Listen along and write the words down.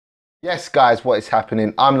Yes guys, what is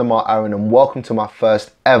happening? I'm Lamar Aaron and welcome to my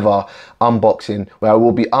first ever unboxing where I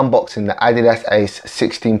will be unboxing the Adidas Ace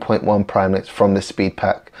 16.1 Primeknit from the Speed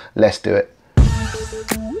Pack. Let's do it.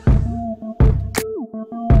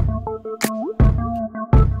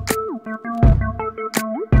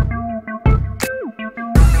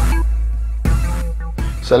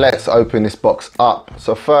 So let's open this box up.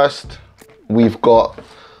 So first we've got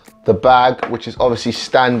the bag, which is obviously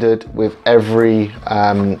standard with every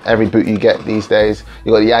boot you get these days.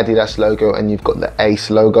 You've got the Adidas logo and you've got the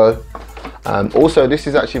Ace logo. Also, this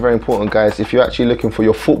is actually very important, guys. If you're actually looking for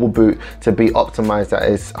your football boot to be optimized at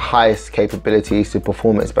its highest capabilities, to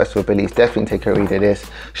perform at its best abilities, definitely take a read of this.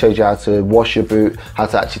 Shows you how to wash your boot, how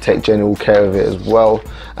to actually take general care of it as well.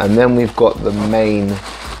 And then we've got the main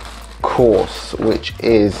course, which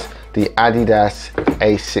is the Adidas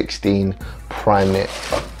A16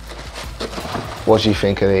 Primeknit. What do you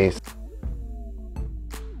think of these?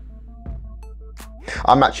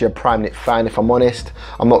 I'm actually a Primeknit fan, if I'm honest.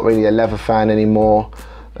 I'm not really a leather fan anymore.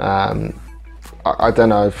 I don't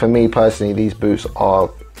know, for me personally, these boots are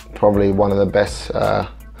probably one of the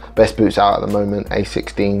best boots out at the moment,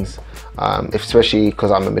 A16s. Especially because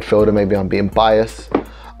I'm a midfielder, maybe I'm being biased.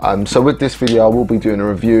 So with this video, I will be doing a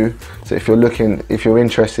review. So if you're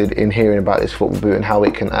interested in hearing about this football boot and how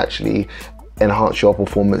it can actually enhance your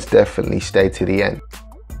performance, definitely stay to the end.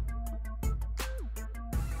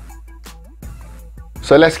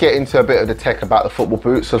 So let's get into a bit of the tech about the football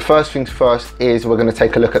boot. So first things first is we're going to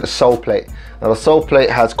take a look at the sole plate. Now the sole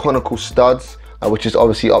plate has conical studs, which is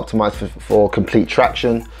obviously optimized for complete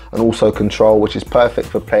traction and also control, which is perfect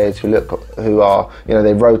for players who are, you know,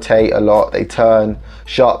 they rotate a lot, they turn,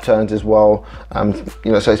 sharp turns as well.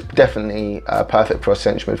 You know, so it's definitely perfect for a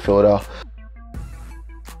central midfielder.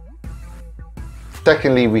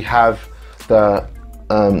 Secondly, we have the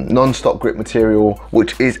non-stop grip material,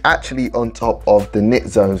 which is actually on top of the knit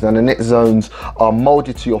zones. Now the knit zones are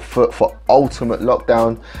molded to your foot for ultimate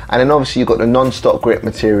lockdown, and then obviously you've got the non-stop grip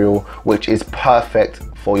material, which is perfect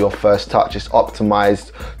for your first touch. It's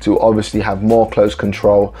optimized to obviously have more close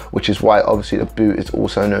control, which is why obviously the boot is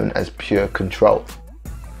also known as pure control.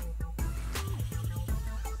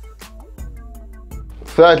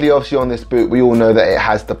 Thirdly, obviously on this boot, we all know that it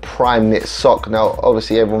has the Primeknit sock. Now,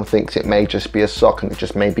 obviously everyone thinks it may just be a sock and it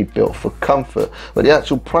just may be built for comfort, but the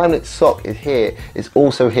actual Primeknit sock is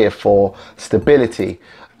also here for stability.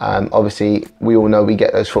 Obviously, we all know we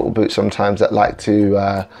get those football boots sometimes that like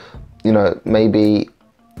to, you know, maybe,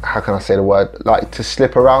 how can I say the word, like to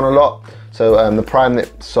slip around a lot. So the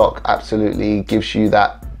Primeknit sock absolutely gives you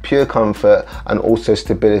that pure comfort and also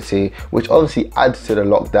stability, which obviously adds to the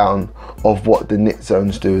lockdown of what the knit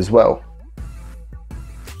zones do as well.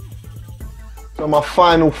 So my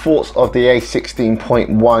final thoughts of the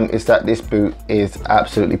A16.1 is that this boot is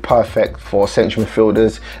absolutely perfect for central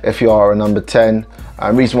midfielders if you are a number 10.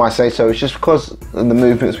 Reason why I say so is just because of the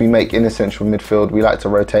movements we make in the central midfield. We like to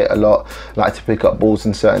rotate a lot, like to pick up balls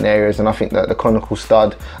in certain areas, and I think that the conical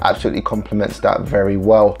stud absolutely complements that very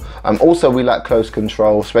well. Also, we like close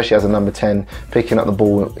control, especially as a number 10, picking up the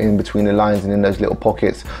ball in between the lines and in those little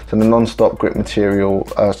pockets. So the non-stop grip material,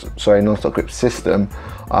 non-stop grip system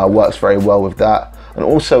works very well with that. And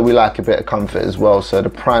also we like a bit of comfort as well, so the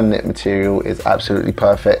Primeknit material is absolutely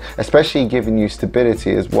perfect, especially giving you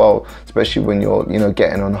stability as well, especially when you're, you know,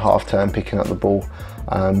 getting on a half turn, picking up the ball.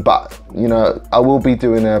 But you know, I will be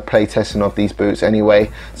doing a play testing of these boots anyway,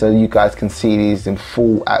 so you guys can see these in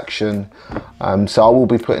full action. So I will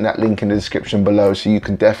be putting that link in the description below, so you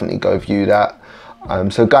can definitely go view that.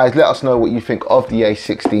 So guys, let us know what you think of the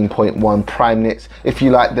A16.1 Primeknits. If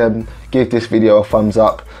you like them, give this video a thumbs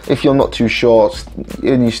up. If you're not too sure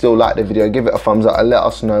and you still like the video, give it a thumbs up and let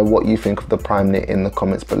us know what you think of the Primeknit in the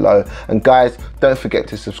comments below. And guys, don't forget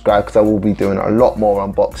to subscribe, because I will be doing a lot more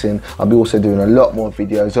unboxing. I'll be also doing a lot more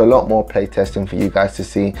videos, a lot more play testing for you guys to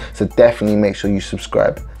see. So definitely make sure you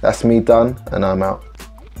subscribe. That's me done, and I'm out.